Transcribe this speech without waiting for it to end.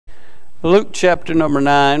Luke chapter number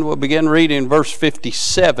 9, we'll begin reading verse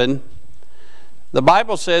 57. The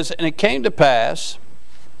Bible says, "And it came to pass,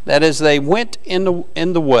 that as they went in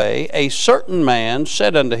the way, a certain man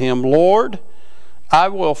said unto him, Lord, I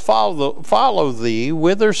will follow thee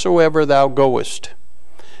whithersoever thou goest.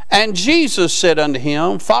 And Jesus said unto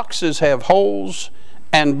him, Foxes have holes,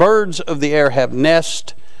 and birds of the air have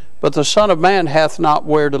nests, but the Son of Man hath not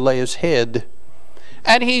where to lay his head.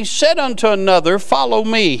 And he said unto another, Follow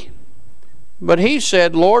me. But he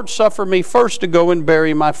said, Lord, suffer me first to go and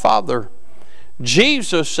bury my father.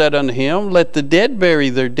 Jesus said unto him, Let the dead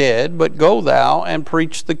bury their dead, but go thou and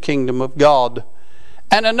preach the kingdom of God.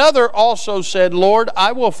 And another also said, Lord,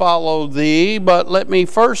 I will follow thee, but let me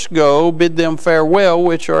first go bid them farewell,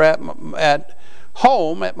 which are at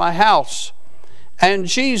home at my house. And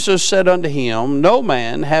Jesus said unto him, No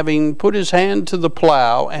man, having put his hand to the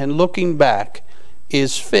plow and looking back,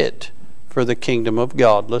 is fit for the kingdom of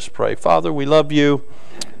God." Let's pray. Father, we love you.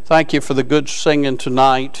 Thank you for the good singing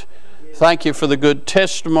tonight. Thank you for the good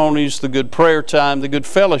testimonies, the good prayer time, the good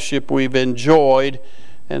fellowship we've enjoyed.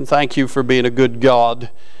 And thank you for being a good God.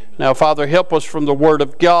 Now, Father, help us from the Word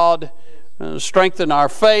of God. Strengthen our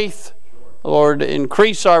faith. Lord,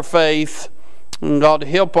 increase our faith. And God,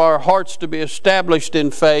 help our hearts to be established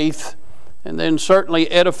in faith. And then certainly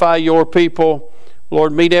edify your people.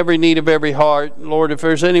 Lord, meet every need of every heart. Lord, if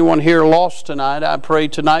there's anyone here lost tonight, I pray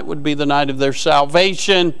tonight would be the night of their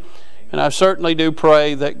salvation. And I certainly do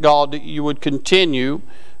pray that, God, you would continue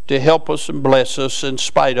to help us and bless us in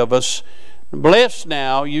spite of us. Bless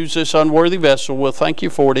now. Use this unworthy vessel. We'll thank you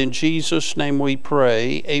for it. In Jesus' name we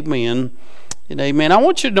pray. Amen and amen. I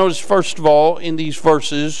want you to notice, first of all, in these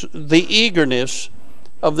verses, the eagerness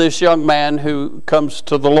of this young man who comes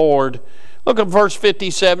to the Lord. Look at verse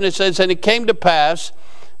 57. It says, "And it came to pass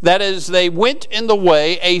that as they went in the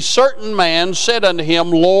way, a certain man said unto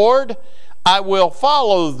him, Lord, I will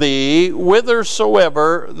follow thee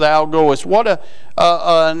whithersoever thou goest." What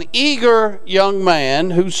an eager young man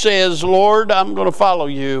who says, Lord, I'm going to follow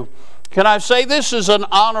you. Can I say this is an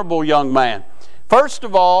honorable young man? First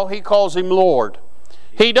of all, he calls him Lord.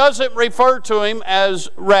 He doesn't refer to him as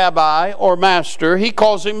rabbi or master. He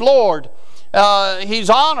calls him Lord. He's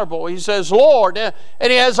honorable. He says, Lord, and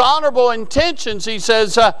he has honorable intentions. He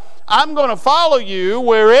says, I'm going to follow you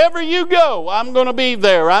wherever you go. I'm going to be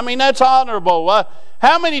there. I mean, that's honorable.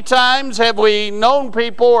 How many times have we known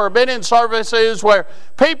people or been in services where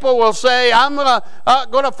people will say, I'm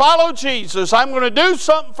going to follow Jesus. I'm going to do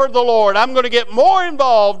something for the Lord. I'm going to get more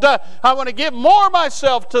involved. I want to give more of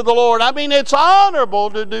myself to the Lord. I mean, it's honorable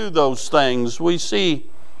to do those things. We see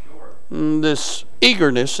this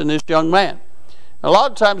eagerness in this young man. A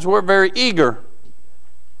lot of times we're very eager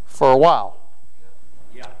for a while.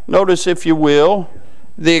 Notice, if you will,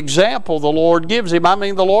 the example the Lord gives him. I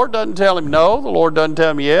mean, the Lord doesn't tell him no. The Lord doesn't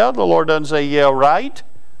tell him yeah. The Lord doesn't say yeah, right.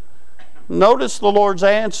 Notice the Lord's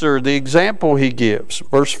answer, the example he gives.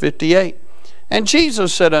 Verse 58. "And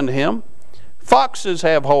Jesus said unto him, Foxes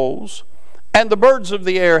have holes, and the birds of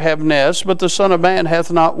the air have nests, but the Son of Man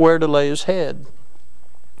hath not where to lay his head."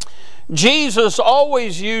 Jesus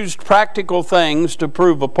always used practical things to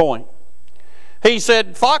prove a point. He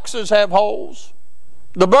said, foxes have holes.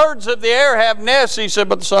 The birds of the air have nests. He said,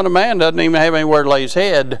 but the Son of Man doesn't even have anywhere to lay his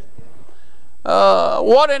head.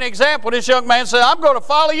 What an example. This young man said, I'm going to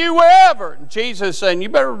follow you wherever. And Jesus said, you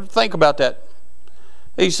better think about that.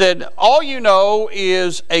 He said, all you know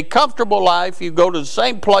is a comfortable life. You go to the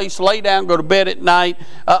same place, lay down, go to bed at night.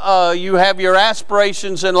 You have your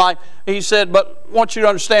aspirations in life. He said, but I want you to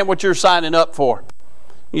understand what you're signing up for.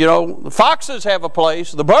 You know, the foxes have a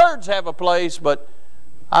place, the birds have a place, but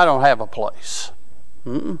I don't have a place.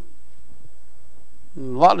 A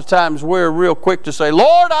lot of times we're real quick to say,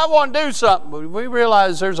 Lord, I want to do something. But we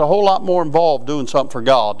realize there's a whole lot more involved doing something for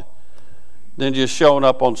God than just showing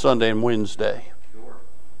up on Sunday and Wednesday.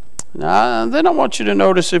 Now, then I want you to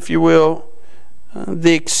notice, if you will,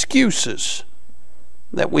 the excuses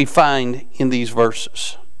that we find in these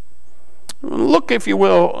verses. Look, if you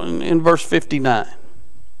will, in verse 59.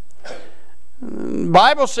 The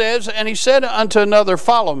Bible says, and he said unto another,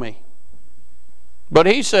 follow me. But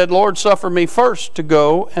he said, Lord, suffer me first to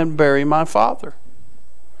go and bury my father.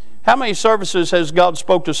 How many services has God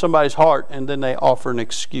spoke to somebody's heart and then they offer an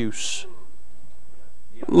excuse?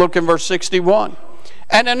 Look in verse 61.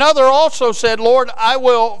 And another also said, Lord, I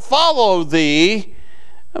will follow thee,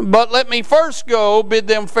 but let me first go bid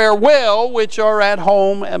them farewell, which are at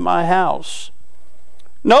home at my house.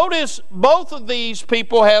 Notice both of these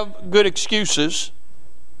people have good excuses.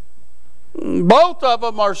 Both of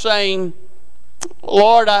them are saying,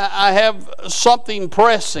 Lord, I have something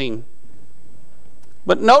pressing.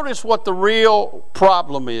 But notice what the real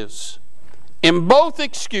problem is. In both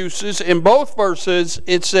excuses, in both verses,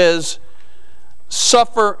 it says,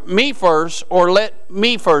 suffer me first or let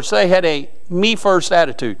me first. They had a me first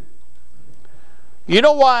attitude. You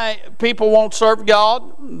know why people won't serve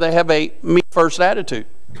God? They have a me first attitude.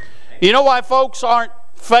 You know why folks aren't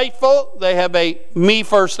faithful? They have a me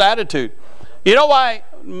first attitude. You know why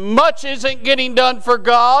much isn't getting done for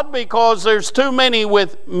God? Because there's too many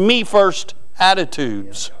with me first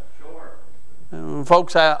attitudes.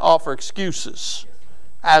 Folks offer excuses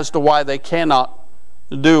as to why they cannot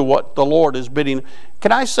do what the Lord is bidding.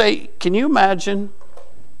 Can I say, can you imagine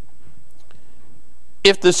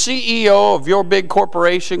if the CEO of your big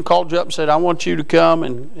corporation called you up and said, I want you to come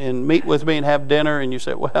and meet with me and have dinner, and you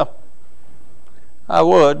said, well, I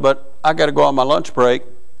would, but I got to go on my lunch break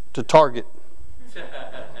to Target.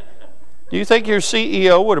 Do you think your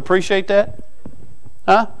CEO would appreciate that?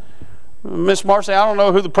 Huh? Miss Marcy, I don't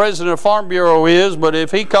know who the president of Farm Bureau is, but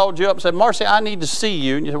if he called you up and said, Marcy, I need to see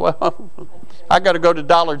you, and you said, well, I got to go to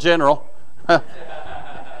Dollar General. Huh?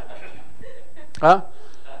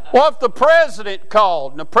 Well, if the president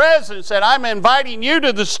called and the president said, I'm inviting you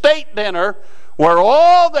to the state dinner where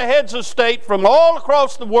all the heads of state from all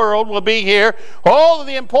across the world will be here, all of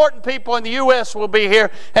the important people in the U.S. will be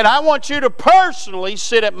here, and I want you to personally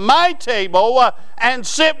sit at my table and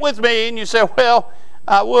sit with me. And you say, well,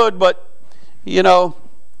 I would, but, you know,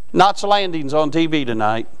 Knots Landing's on TV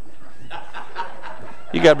tonight.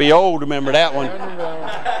 You got to be old to remember that one.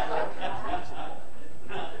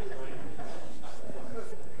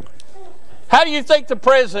 How do you think the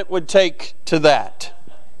president would take to that?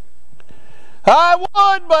 I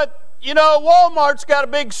would, but, you know, Walmart's got a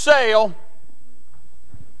big sale.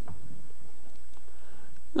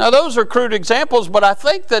 Now, those are crude examples, but I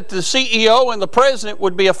think that the CEO and the president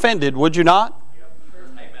would be offended, would you not?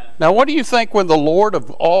 Amen. Now, what do you think when the Lord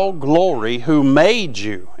of all glory, who made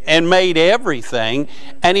you and made everything,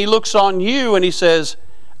 and He looks on you and He says,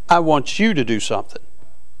 I want you to do something?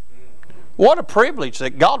 What a privilege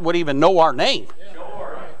that God would even know our name.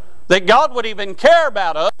 That God would even care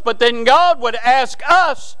about us, but then God would ask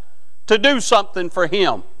us to do something for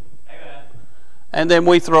Him. Amen. And then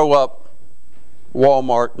we throw up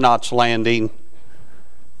Walmart, Knots Landing,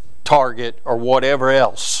 Target, or whatever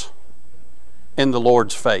else in the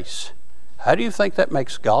Lord's face. How do you think that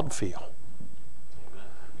makes God feel?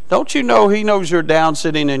 Don't you know He knows you're down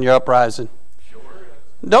sitting in your uprising?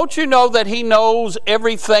 Don't you know that He knows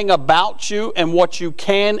everything about you and what you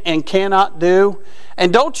can and cannot do?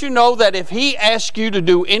 And don't you know that if He asks you to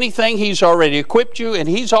do anything, He's already equipped you and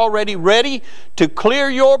He's already ready to clear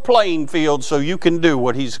your playing field so you can do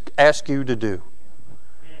what He's asked you to do?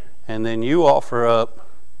 And then you offer up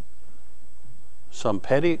some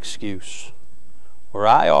petty excuse, or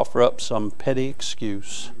I offer up some petty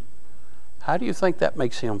excuse. How do you think that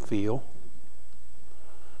makes Him feel?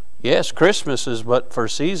 Yes, Christmas is but for a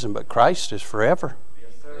season, but Christ is forever.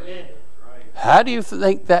 Yes, sir. How do you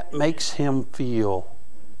think that makes Him feel?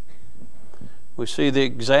 We see the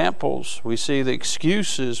examples, we see the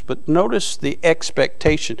excuses, but notice the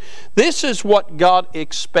expectation. This is what God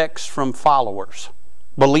expects from followers,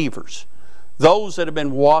 believers, those that have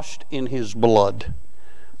been washed in His blood.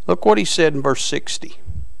 Look what He said in verse 60.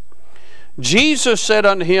 Jesus said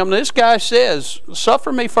unto him, this guy says,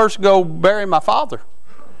 suffer me first go bury my father.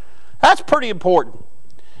 That's pretty important.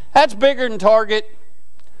 That's bigger than Target.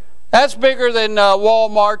 That's bigger than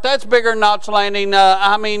Walmart. That's bigger than Knots Landing.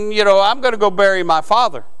 I mean, you know, I'm going to go bury my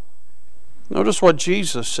father. Notice what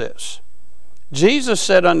Jesus says. Jesus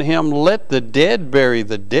said unto him, let the dead bury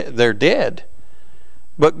their dead,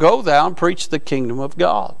 but go thou and preach the kingdom of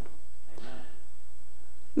God.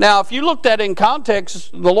 Now, if you looked at it in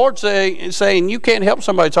context, the Lord's saying you can't help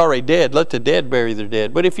somebody that's already dead. Let the dead bury their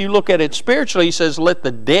dead. But if you look at it spiritually, He says, let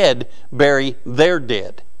the dead bury their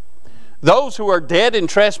dead. Those who are dead in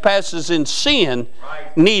trespasses and sin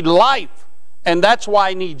need life. And that's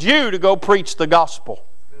why I need you to go preach the gospel.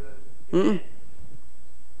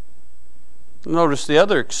 Notice the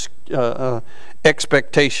other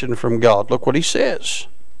expectation from God. Look what He says.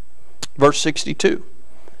 Verse 62.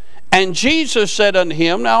 And Jesus said unto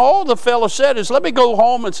him, now all the fellow said is, let me go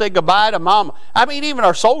home and say goodbye to mama. I mean, even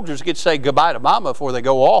our soldiers get to say goodbye to mama before they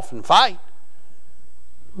go off and fight.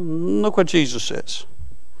 Look what Jesus says.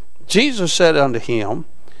 Jesus said unto him,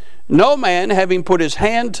 no man having put his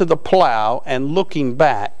hand to the plow and looking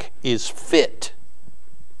back is fit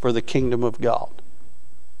for the kingdom of God.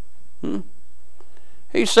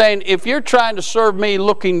 He's saying, if you're trying to serve me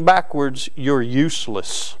looking backwards, you're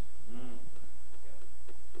useless.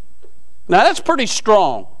 Now that's pretty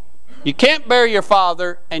strong. You can't bury your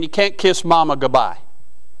father and you can't kiss mama goodbye.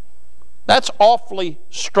 That's awfully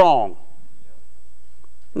strong.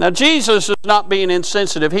 Now, Jesus is not being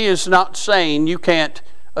insensitive. He is not saying you can't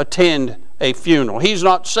attend a funeral. He's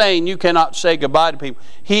not saying you cannot say goodbye to people.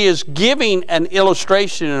 He is giving an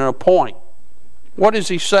illustration and a point. What is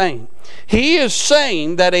he saying? He is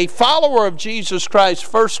saying that a follower of Jesus Christ,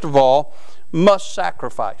 first of all, must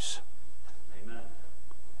sacrifice. Amen.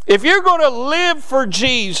 If you're going to live for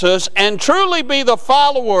Jesus and truly be the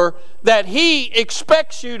follower that He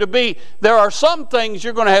expects you to be, there are some things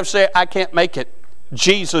you're going to have to say, I can't make it.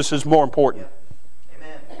 Jesus is more important.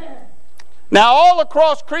 Amen. Now, all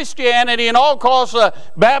across Christianity and all across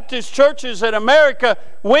Baptist churches in America,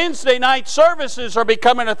 Wednesday night services are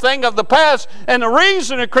becoming a thing of the past. And the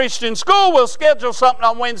reason a Christian school will schedule something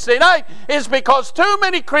on Wednesday night is because too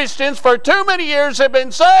many Christians for too many years have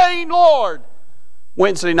been saying, Lord,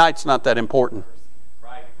 Wednesday night's not that important.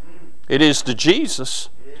 Right. It is to Jesus.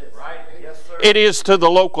 It is. Right. Yes, sir. It is to the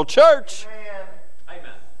local church.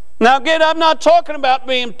 Now again, I'm not talking about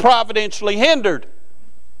being providentially hindered.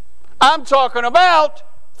 I'm talking about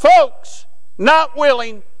folks not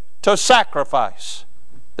willing to sacrifice.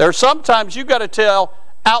 There are sometimes you've got to tell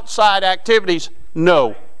outside activities,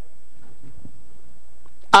 no.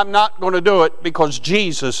 I'm not going to do it because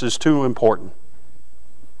Jesus is too important.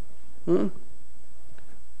 A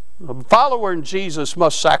follower in Jesus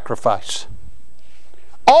must sacrifice.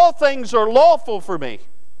 All things are lawful for me,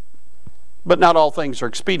 but not all things are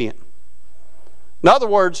expedient. In other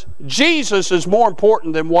words, Jesus is more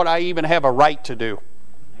important than what I even have a right to do.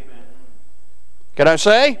 Amen. Can I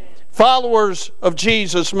say? Followers of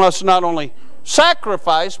Jesus must not only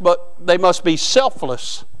sacrifice, but they must be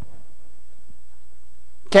selfless.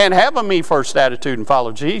 Can't have a me-first attitude and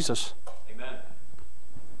follow Jesus. Amen.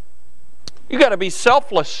 You got to be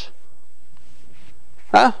selfless.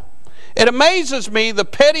 Huh? It amazes me the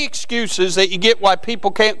petty excuses that you get why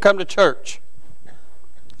people can't come to church.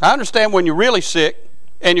 I understand when you're really sick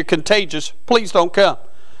and you're contagious, please don't come.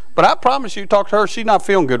 But I promise you, talk to her, she's not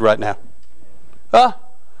feeling good right now.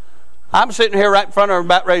 I'm sitting here right in front of her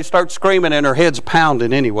about ready to start screaming and her head's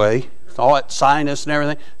pounding anyway. All that sinus and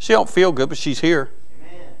everything. She don't feel good, but she's here.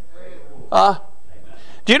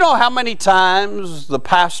 Do you know how many times the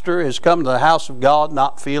pastor has come to the house of God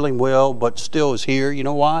not feeling well, but still is here? You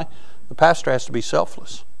know why? The pastor has to be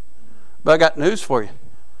selfless. But I got news for you.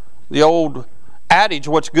 The old adage,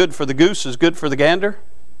 what's good for the goose is good for the gander.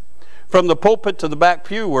 From the pulpit to the back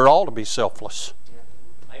pew, we're all to be selfless.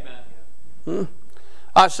 Amen.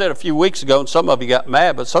 I said a few weeks ago, and some of you got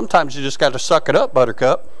mad, but sometimes you just got to suck it up,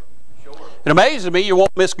 Buttercup. Sure. It amazes me you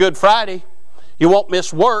won't miss Good Friday. You won't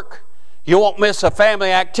miss work. You won't miss a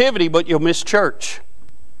family activity, but you'll miss church.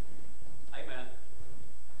 Amen.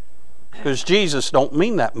 Because Jesus don't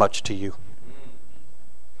mean that much to you.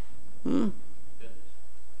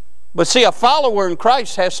 But see, a follower in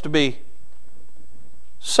Christ has to be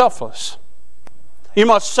selfless. You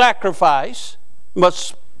must sacrifice. You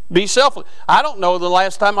must be selfless. I don't know the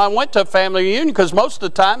last time I went to a family reunion because most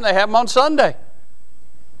of the time they have them on Sunday.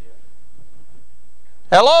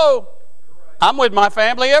 Hello? I'm with my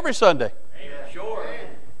family every Sunday. Sure.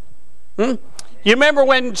 You remember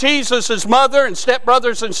when Jesus' mother and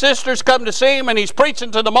stepbrothers and sisters come to see him and he's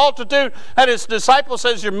preaching to the multitude and his disciple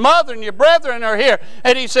says, your mother and your brethren are here.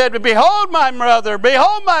 And he said, behold my mother,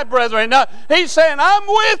 behold my brethren. Now, he's saying, I'm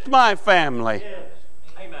with my family. Yes.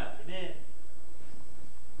 Amen.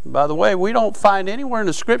 By the way, we don't find anywhere in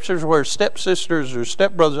the scriptures where stepsisters or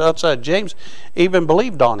stepbrothers outside James even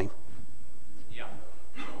believed on him. Yeah.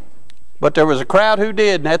 But there was a crowd who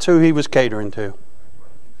did, and that's who he was catering to.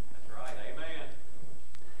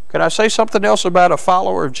 Can I say something else about a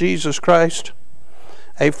follower of Jesus Christ?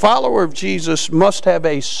 A follower of Jesus must have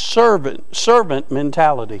a servant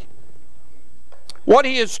mentality. What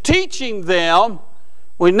he is teaching them,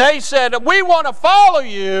 when they said, we want to follow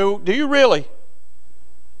you, do you really?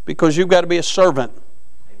 Because you've got to be a servant.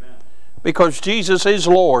 Amen. Because Jesus is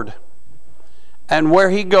Lord. And where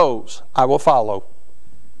he goes, I will follow.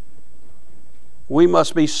 We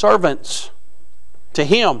must be servants to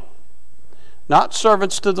him. Not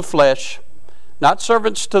servants to the flesh, not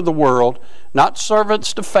servants to the world, not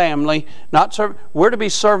servants to family. We're to be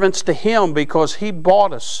servants to him because he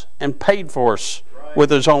bought us and paid for us with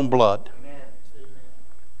his own blood. Amen.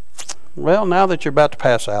 Well, now that you're about to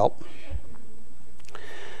pass out,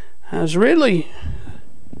 I was really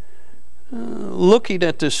looking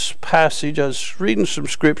at this passage. I was reading some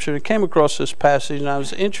scripture and came across this passage and I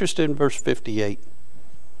was interested in verse 58.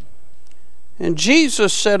 And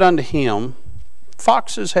Jesus said unto him,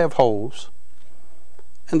 foxes have holes,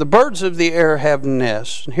 and the birds of the air have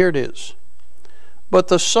nests. And here it is. but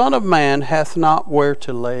the Son of Man hath not where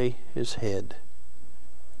to lay his head.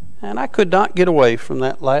 And I could not get away from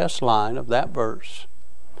that last line of that verse.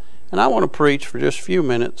 And I want to preach for just a few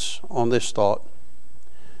minutes on this thought.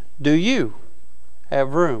 Do you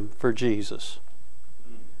have room for Jesus?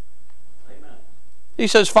 Amen. He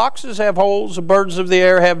says, foxes have holes, the birds of the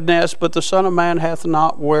air have nests, but the Son of Man hath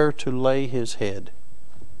not where to lay his head.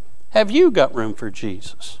 Have you got room for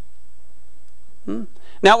Jesus?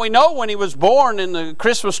 Now we know when he was born in the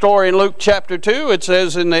Christmas story in Luke chapter 2, it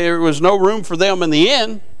says, and there was no room for them in the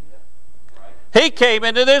inn. He came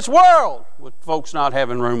into this world with folks not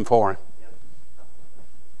having room for him.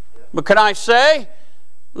 But can I say,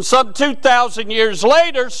 some 2,000 years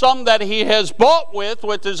later, some that he has bought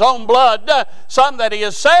with his own blood, some that he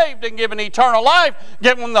has saved and given eternal life,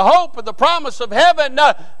 given them the hope and the promise of heaven,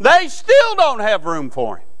 they still don't have room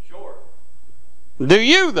for him. Sure. Do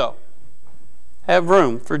you, though, have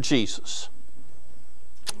room for Jesus?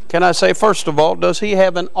 Can I say, first of all, does he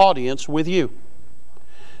have an audience with you?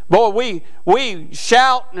 Boy, we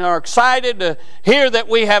shout and are excited to hear that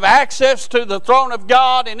we have access to the throne of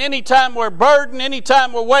God, and anytime we're burdened,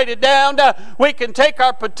 anytime we're weighted down, we can take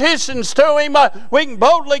our petitions to him. We can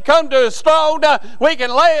boldly come to his throne. We can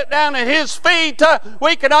lay it down at his feet.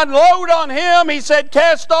 We can unload on him. He said,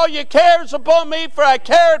 cast all your cares upon me, for I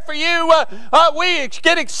care for you. We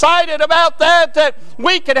get excited about that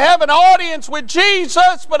we can have an audience with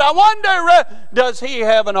Jesus, but I wonder, does he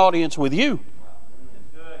have an audience with you?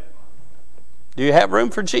 Do you have room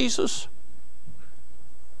for Jesus?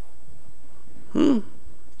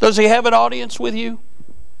 Does he have an audience with you?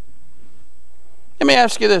 Let me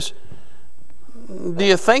ask you this. Do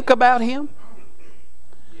you think about him?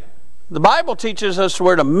 The Bible teaches us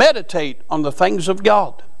we're to meditate on the things of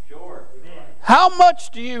God. Sure. How much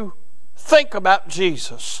do you think about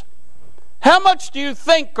Jesus? How much do you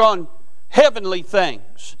think on heavenly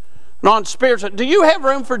things and on spiritual? Do you have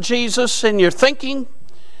room for Jesus in your thinking?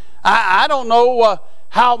 I don't know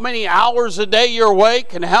how many hours a day you're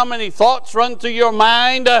awake and how many thoughts run through your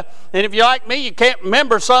mind. And if you're like me, you can't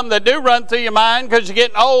remember some that do run through your mind because you're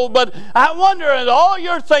getting old. But I wonder, in all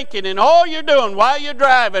you're thinking and all you're doing while you're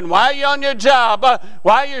driving, while you're on your job,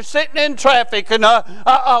 while you're sitting in traffic, and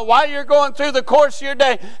while you're going through the course of your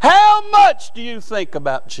day, how much do you think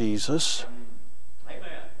about Jesus? Amen.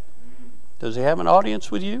 Does he have an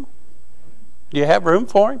audience with you? Do you have room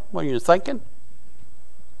for him when you're thinking?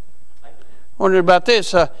 Wonder about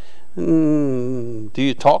this. Do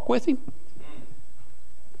you talk with him?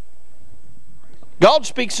 God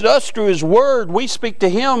speaks to us through his word. We speak to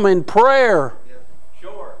him in prayer.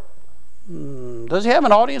 Sure. Does he have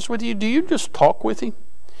an audience with you? Do you just talk with him?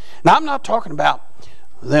 Now, I'm not talking about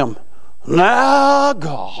them. Now,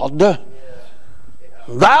 God,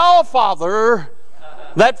 thou Father,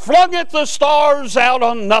 that flungeth the stars out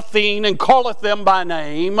on nothing and calleth them by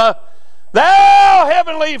name, thou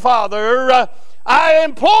heavenly Father, I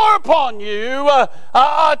implore upon you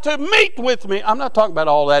to meet with me. I'm not talking about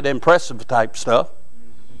all that impressive type stuff.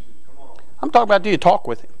 I'm talking about, do you talk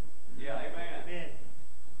with him? Yeah, amen.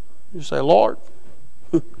 You say, Lord,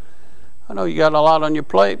 I know you got a lot on your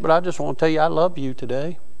plate, but I just want to tell you I love you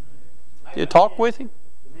today. Do you talk with him?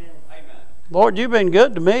 Amen. Lord, you've been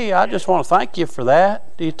good to me. I just want to thank you for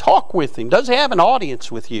that. Do you talk with him? Does he have an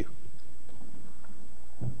audience with you?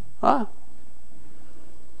 Huh?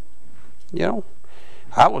 You know,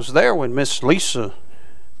 I was there when Miss Lisa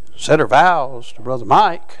said her vows to Brother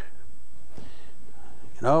Mike.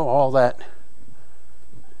 You know, all that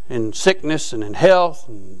in sickness and in health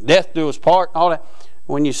and death do us part and all that.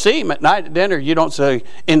 When you see him at night at dinner, you don't say,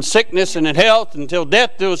 in sickness and in health until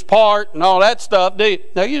death do us part and all that stuff, do you?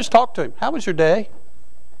 No, you just talk to him. How was your day?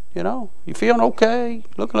 You know, you feeling okay?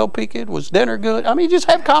 Looking a little peaked? Was dinner good? I mean, you just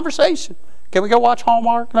have conversation. Can we go watch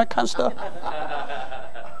Hallmark and that kind of stuff?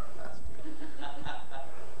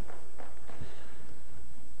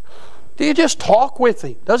 Do you just talk with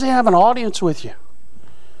him? Does he have an audience with you?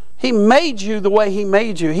 He made you the way he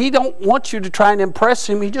made you. He don't want you to try and impress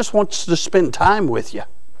him. He just wants to spend time with you.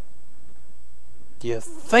 Do you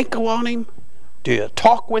think on him? Do you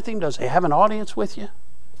talk with him? Does he have an audience with you?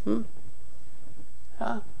 Do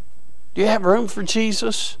you have room for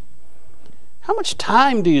Jesus? How much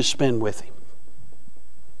time do you spend with him?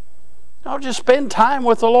 No, just spend time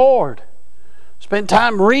with the Lord. Spend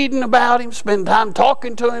time reading about him. Spend time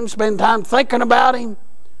talking to him. Spend time thinking about him.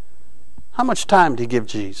 How much time do you give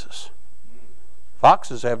Jesus?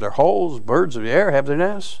 Foxes have their holes. Birds of the air have their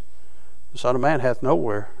nests. The Son of Man hath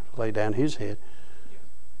nowhere to lay down his head.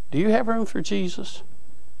 Do you have room for Jesus?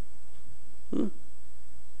 Can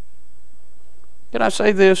I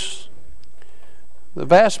say this? The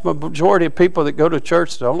vast majority of people that go to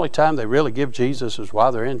church, the only time they really give Jesus is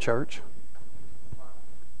while they're in church.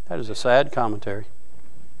 That is a sad commentary.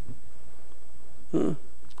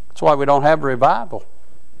 That's why we don't have revival.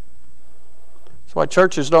 That's why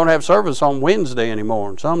churches don't have service on Wednesday anymore,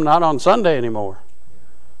 and some not on Sunday anymore.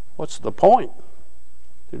 What's the point?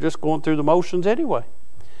 They're just going through the motions anyway.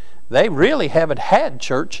 They really haven't had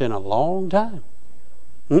church in a long time.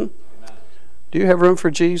 Do you have room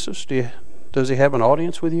for Jesus? Does he have an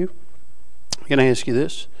audience with you? I'm going to ask you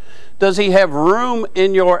this. Does he have room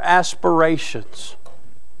in your aspirations?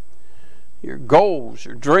 Your goals,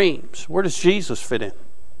 your dreams? Where does Jesus fit in?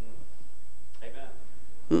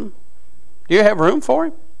 Amen. Do you have room for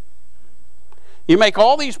him? You make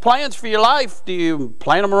all these plans for your life. Do you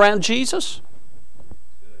plan them around Jesus?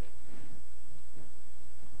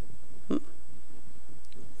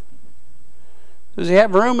 Does he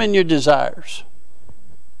have room in your desires?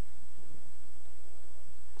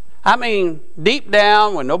 I mean, deep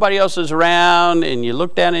down, when nobody else is around, and you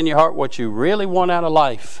look down in your heart what you really want out of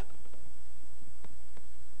life.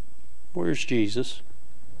 Where's Jesus?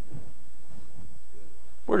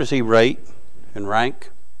 Where does he rate and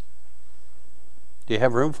rank? Do you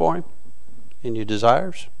have room for him in your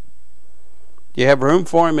desires? Do you have room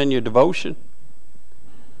for him in your devotion?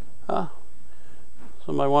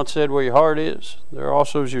 Somebody once said, where your heart is, there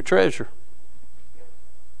also is your treasure.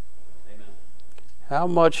 Amen. How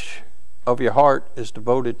much of your heart is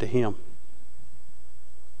devoted to him?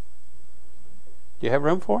 Do you have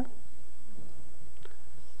room for him?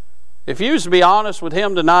 If you was to be honest with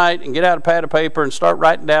him tonight and get out a pad of paper and start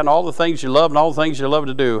writing down all the things you love and all the things you love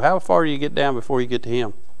to do, how far do you get down before you get to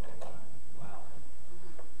him? Wow.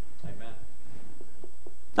 Amen.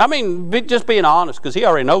 I mean, just being honest, because he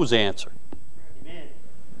already knows the answer. Amen.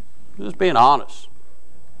 Just being honest.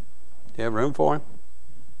 Do you have room for him?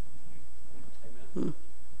 Amen.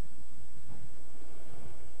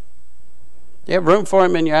 Do you have room for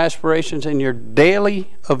him in your aspirations, in your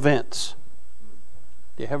daily events?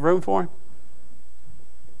 Do you have room for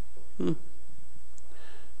him?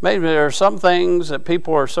 Maybe there are some things that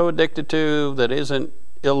people are so addicted to that isn't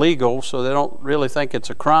illegal, so they don't really think it's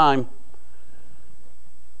a crime,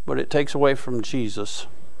 but it takes away from Jesus.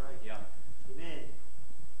 Right.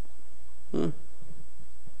 Yeah.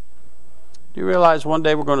 Do you realize one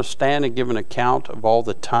day we're going to stand and give an account of all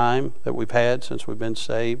the time that we've had since we've been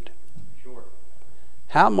saved? Sure.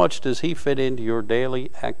 How much does he fit into your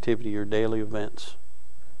daily activity, your daily events?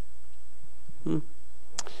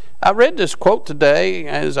 I read this quote today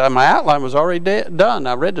as my outline was already done.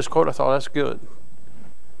 I read this quote, I thought, that's good.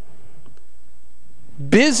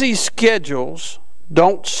 Busy schedules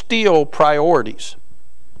don't steal priorities.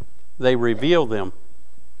 They reveal them.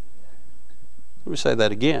 Let me say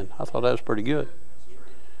that again. I thought that was pretty good.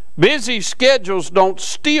 Busy schedules don't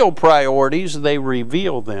steal priorities. They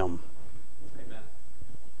reveal them. Amen.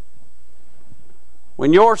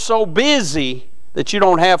 When you're so busy that you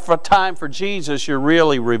don't have time for Jesus, you're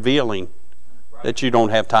really revealing that you don't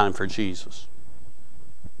have time for Jesus.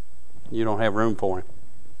 You don't have room for him.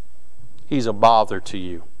 He's a bother to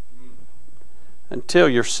you. Until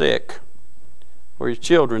you're sick, or your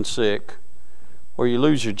children's sick, or you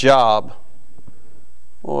lose your job,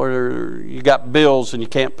 or you got bills and you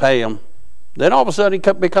can't pay them, then all of a sudden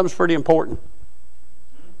he becomes pretty important.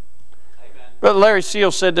 Brother Larry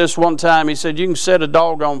Seal said this one time. He said, you can set a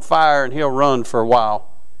dog on fire and he'll run for a while.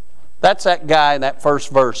 That's that guy in that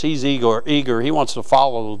first verse. He's eager. He wants to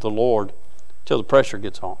follow the Lord till the pressure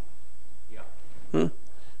gets on. Yeah.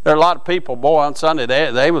 There are a lot of people, boy, on Sunday,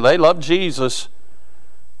 they love Jesus.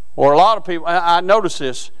 Or a lot of people, I notice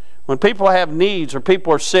this, when people have needs or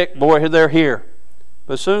people are sick, boy, they're here.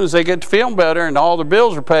 But as soon as they get to feeling better and all their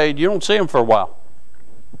bills are paid, you don't see them for a while.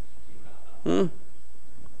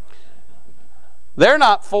 They're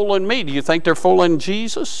not fooling me. Do you think they're fooling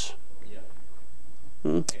Jesus? Yeah.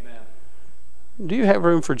 Amen. Do you have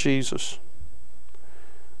room for Jesus?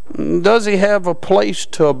 Does he have a place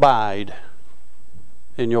to abide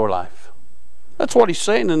in your life? That's what he's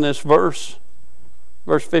saying in this verse.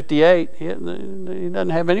 Verse 58. He doesn't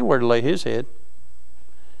have anywhere to lay his head.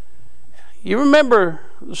 You remember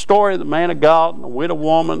the story of the man of God and the widow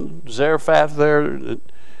woman, Zarephath there, that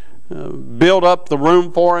built up the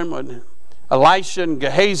room for him. And Elisha and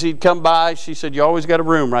Gehazi had come by. She said, you always got a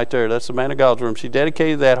room right there. That's the man of God's room. She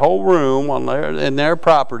dedicated that whole room in their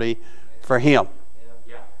property for him.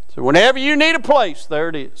 Yeah. So whenever you need a place, there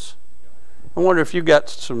it is. I wonder if you got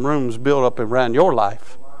some rooms built up around your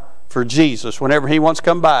life for Jesus. Whenever he wants to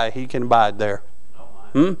come by, he can abide there.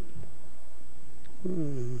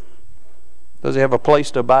 Does he have a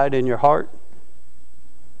place to abide in your heart?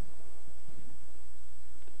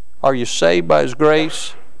 Are you saved by His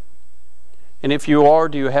grace? And if you are,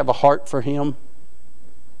 do you have a heart for Him?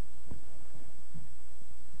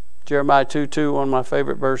 Jeremiah 2:2, one of my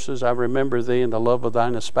favorite verses. I remember thee in the love of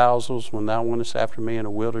thine espousals when thou wentest after me in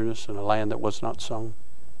a wilderness in a land that was not sown.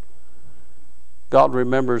 God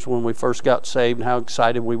remembers when we first got saved and how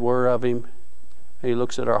excited we were of Him. He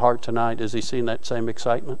looks at our heart tonight. Does He see that same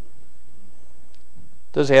excitement?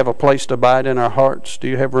 Does He have a place to abide in our hearts? Do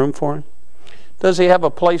you have room for Him? Does He have a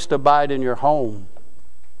place to abide in your home?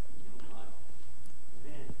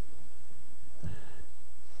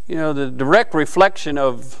 You know, the direct reflection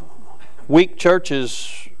of weak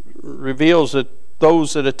churches reveals that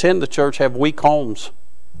those that attend the church have weak homes.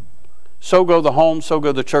 So go the home, so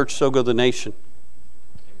go the church, so go the nation.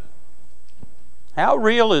 How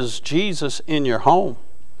real is Jesus in your home?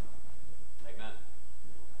 Amen.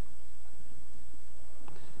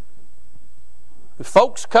 If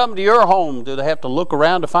folks come to your home, do they have to look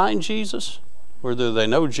around to find Jesus? Or do they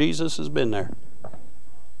know Jesus has been there?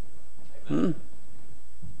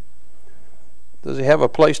 Does He have a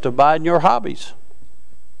place to abide in your hobbies?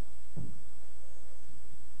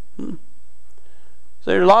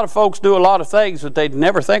 So a lot of folks do a lot of things, but they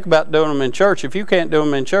never think about doing them in church. If you can't do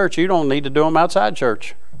them in church, you don't need to do them outside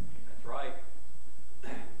church. That's right.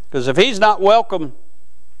 Because if He's not welcome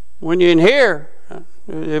when you're in here,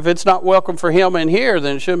 if it's not welcome for Him in here,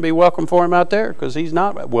 then it shouldn't be welcome for Him out there, because He's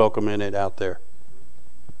not welcome in it out there.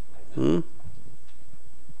 Do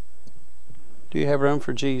you have room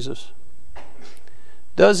for Jesus?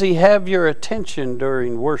 Does He have your attention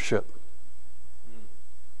during worship?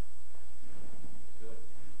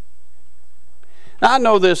 Now, I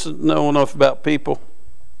know enough about people.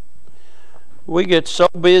 We get so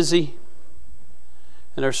busy,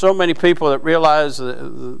 and there's so many people that realize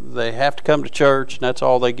that they have to come to church, and that's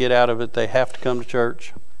all they get out of it. They have to come to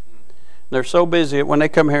church. And they're so busy that when they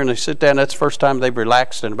come here and they sit down, that's the first time they've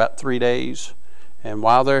relaxed in about 3 days. And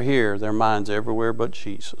while they're here, their mind's everywhere but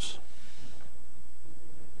Jesus.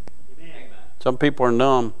 Amen. Some people are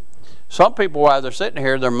numb. Some people, while they're sitting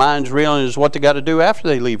here, their mind's reeling is what they got to do after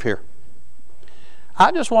they leave here.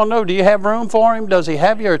 I just want to know, do you have room for Him? Does He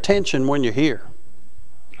have your attention when you're here?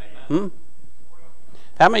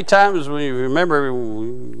 How many times, when you remember,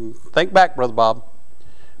 think back, Brother Bob.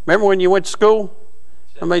 Remember when you went to school?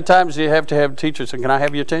 How many times do you have to have teachers say, can I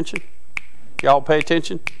have your attention? Y'all pay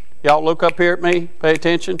attention? Y'all look up here at me? Pay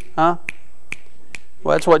attention? Huh?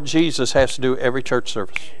 Well, that's what Jesus has to do every church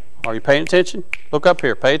service. Are you paying attention? Look up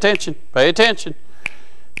here. Pay attention. Pay attention.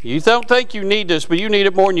 You don't think you need this, but you need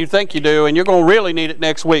it more than you think you do, and you're going to really need it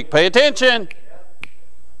next week. Pay attention.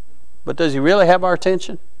 But does He really have our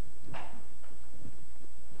attention?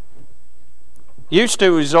 Used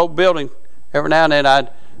to, His old building, every now and then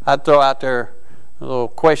I'd throw out there a little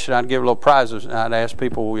question. I'd give a little prizes. I'd ask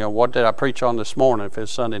people, what did I preach on this morning if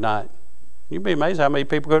it's Sunday night? You'd be amazed how many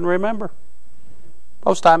people couldn't remember.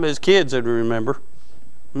 Most of the time, it's kids that remember.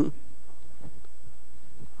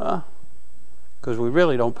 Because we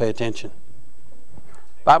really don't pay attention.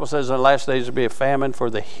 The Bible says in the last days there will be a famine for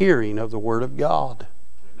the hearing of the Word of God.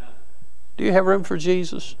 Amen. Do you have room for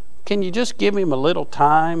Jesus? Can you just give Him a little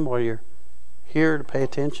time while you're here to pay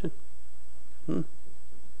attention?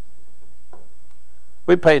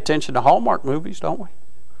 We pay attention to Hallmark movies, don't we?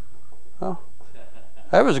 Oh,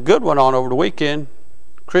 that was a good one on over the weekend.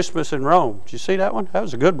 Christmas in Rome. Did you see that one? That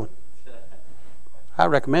was a good one. I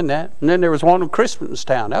recommend that. And then there was one in Christmas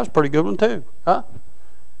Town. That was a pretty good one too. Huh?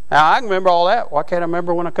 Now I can remember all that. Why can't I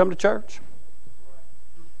remember when I come to church?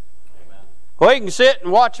 Amen. Well, you can sit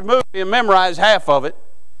and watch a movie and memorize half of it.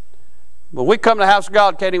 But we come to the house of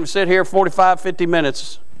God, can't even sit here 45, 50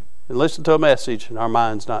 minutes and listen to a message, and our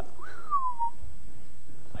mind's not.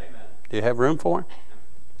 Amen. Do you have room for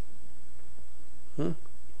Him?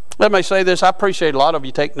 Let me say this. I appreciate a lot of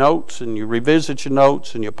you take notes and you revisit your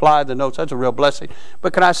notes and you apply the notes. That's a real blessing.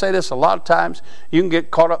 But can I say this? A lot of times you can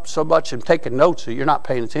get caught up so much in taking notes that you're not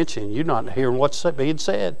paying attention. You're not hearing what's being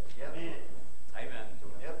said. Yep. Amen.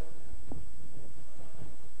 Yep.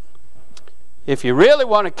 If you really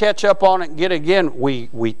want to catch up on it and get it again,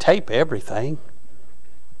 we tape everything.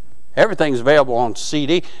 Everything's available on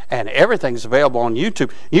CD and everything's available on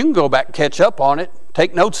YouTube. You can go back and catch up on it.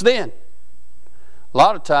 Take notes then. A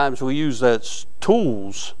lot of times we use that as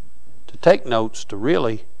tools to take notes to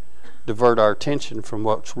really divert our attention from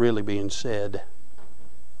what's really being said.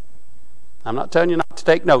 I'm not telling you not to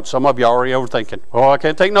take notes. Some of you are already overthinking. Oh, I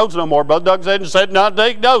can't take notes no more. Brother Doug said not to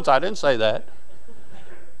take notes. I didn't say that.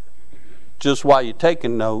 Just while you're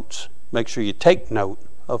taking notes, make sure you take note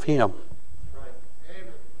of Him.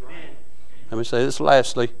 Let me say this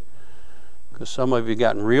lastly, because some of you have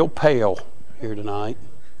gotten real pale here tonight.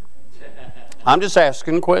 I'm just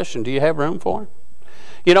asking a question. Do you have room for him?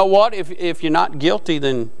 You know what? If you're not guilty,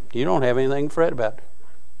 then you don't have anything to fret about.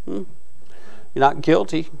 You're not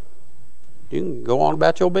guilty, you can go on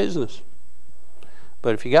about your business.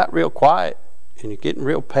 But if you got real quiet and you're getting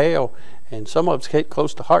real pale and some of us get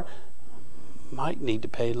close to heart, might need to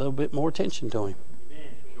pay a little bit more attention to him. Amen.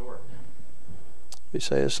 Sure. Let me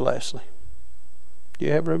say this lastly. Do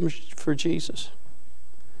you have room for Jesus?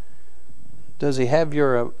 Does he have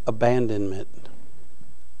your abandonment?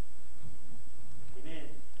 Amen.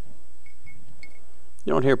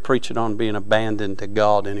 You don't hear preaching on being abandoned to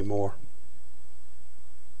God anymore.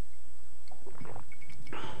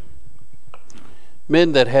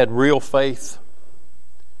 Men that had real faith,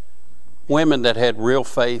 women that had real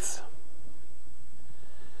faith,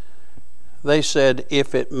 they said,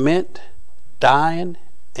 if it meant dying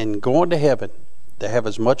and going to heaven to have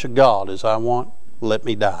as much of God as I want, let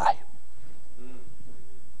me die.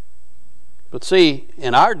 But see,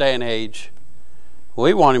 in our day and age,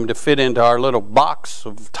 we want him to fit into our little box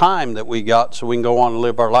of time that we got so we can go on and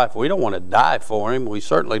live our life. We don't want to die for him. We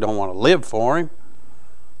certainly don't want to live for him.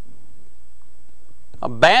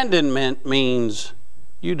 Abandonment means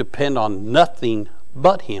you depend on nothing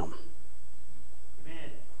but him. Amen.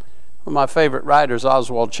 One of my favorite writers,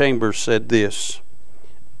 Oswald Chambers, said this: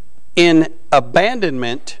 in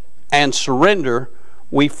abandonment and surrender,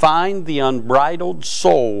 we find the unbridled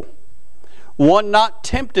soul, one not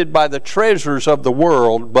tempted by the treasures of the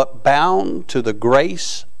world, but bound to the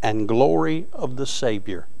grace and glory of the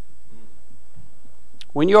Savior.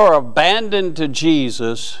 When you are abandoned to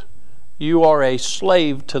Jesus, you are a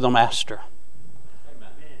slave to the Master. Amen.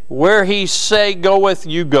 Where he say goeth,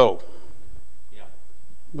 you go. Yeah.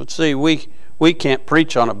 But see, we can't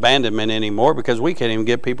preach on abandonment anymore because we can't even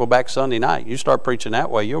get people back Sunday night. You start preaching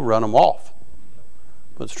that way, you'll run them off.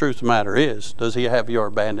 But the truth of the matter is, does he have your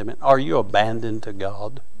abandonment? Are you abandoned to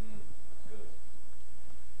God?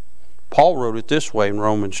 Paul wrote it this way in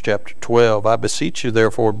Romans chapter 12. I beseech you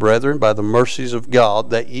therefore, brethren, by the mercies of God,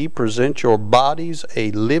 that ye present your bodies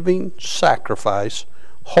a living sacrifice,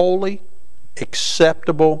 holy,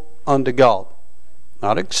 acceptable unto God.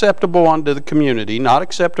 Not acceptable unto the community, not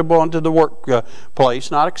acceptable unto the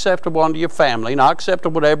workplace, not acceptable unto your family, not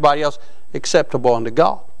acceptable to everybody else, acceptable unto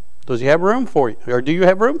God. Does he have room for you? Or do you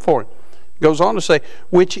have room for him? Goes on to say,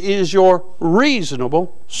 which is your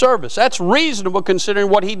reasonable service. That's reasonable considering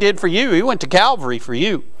what he did for you. He went to Calvary for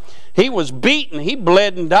you. He was beaten. He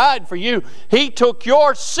bled and died for you. He took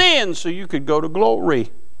your sins so you could go to glory.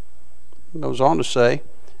 Goes on to say,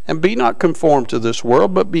 and be not conformed to this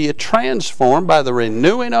world, but be transformed by the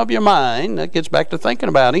renewing of your mind. That gets back to thinking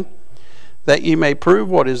about him. That ye may prove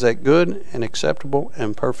what is that good and acceptable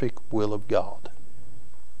and perfect will of God.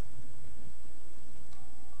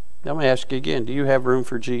 Let me ask you again, do you have room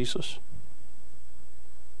for Jesus?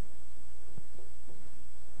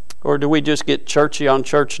 Or do we just get churchy on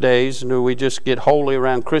church days, and do we just get holy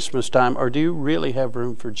around Christmas time, or do you really have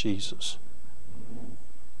room for Jesus?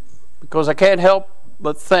 Because I can't help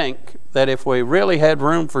but think that if we really had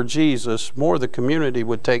room for Jesus, more of the community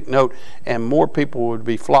would take note, and more people would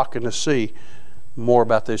be flocking to see more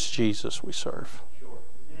about this Jesus we serve.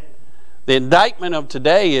 The indictment of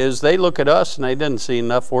today is they look at us and they didn't see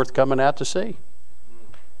enough worth coming out to see.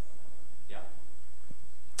 Yeah.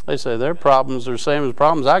 They say their problems are the same as the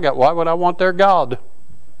problems I got. Why would I want their God?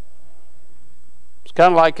 It's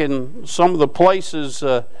kind of like in some of the places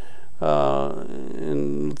in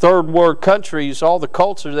third world countries, all the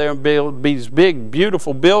cults are there and build these big,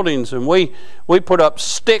 beautiful buildings, and we put up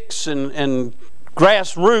sticks and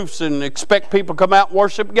grass roofs and expect people to come out and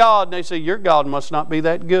worship God. And they say, your God must not be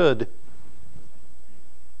that good.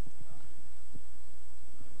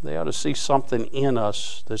 They ought to see something in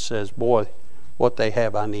us that says, boy, what they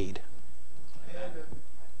have I need.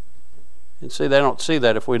 And see, they don't see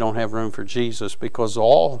that if we don't have room for Jesus, because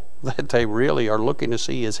all that they really are looking to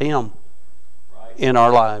see is him in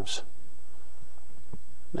our lives.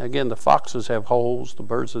 Now again, the foxes have holes, the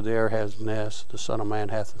birds of the air has nests, the Son of Man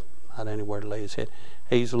hath not anywhere to lay his head.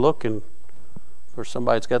 He's looking for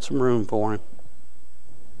somebody that's got some room for him.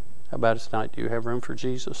 How about it tonight? Do you have room for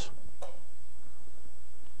Jesus?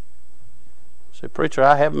 Say, preacher,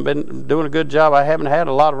 I haven't been doing a good job. I haven't had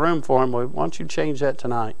a lot of room for him. Well, why don't you change that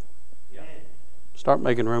tonight? Yeah. Start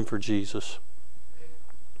making room for Jesus.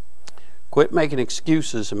 Quit making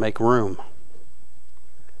excuses and make room.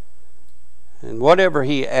 And whatever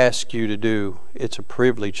he asks you to do, it's a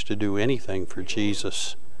privilege to do anything for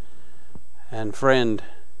Jesus. And friend,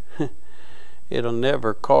 it'll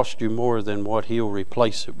never cost you more than what he'll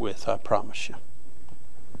replace it with, I promise you.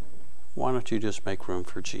 Why don't you just make room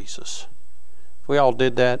for Jesus? If we all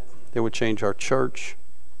did that, that would change our church,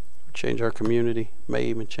 change our community, may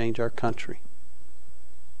even change our country.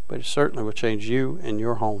 But it certainly will change you and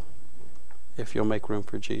your home if you'll make room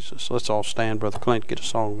for Jesus. Let's all stand. Brother Clint, get a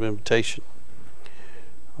song of invitation.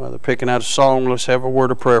 While they're picking out a song, let's have a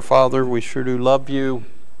word of prayer. Father, we sure do love you.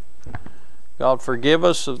 God, forgive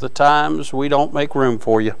us of the times we don't make room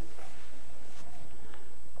for you.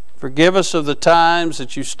 Forgive us of the times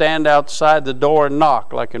that you stand outside the door and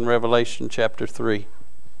knock, like in Revelation chapter 3.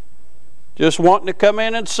 Just wanting to come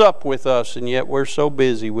in and sup with us, and yet we're so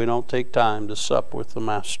busy we don't take time to sup with the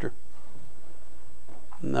Master.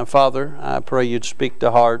 Now, Father, I pray you'd speak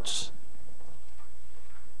to hearts.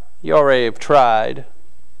 You already have tried.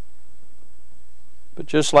 But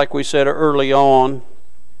just like we said early on,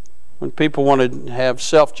 when people want to have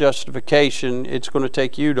self-justification, it's going to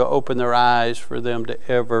take you to open their eyes for them to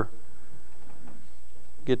ever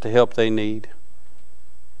get the help they need.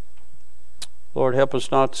 Lord, help us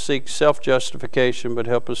not to seek self-justification, but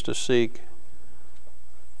help us to seek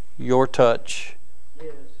your touch.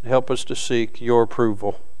 Yes. Help us to seek your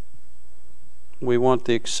approval. We want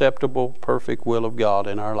the acceptable, perfect will of God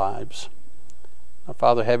in our lives. Now,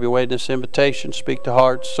 Father, have your way in this invitation. Speak to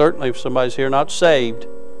hearts. Certainly, if somebody's here not saved,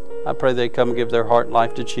 I pray they come and give their heart and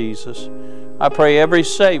life to Jesus. I pray every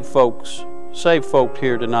saved folk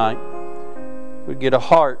here tonight would get a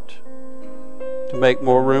heart to make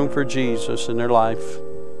more room for Jesus in their life.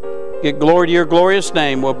 Get glory to your glorious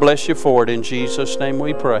name. We'll bless you for it. In Jesus' name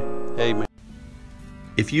we pray. Amen.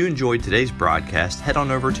 If you enjoyed today's broadcast, head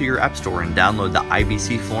on over to your app store and download the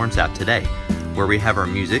IBC Florence app today, where we have our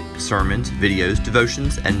music, sermons, videos,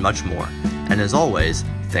 devotions, and much more. And as always,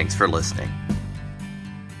 thanks for listening.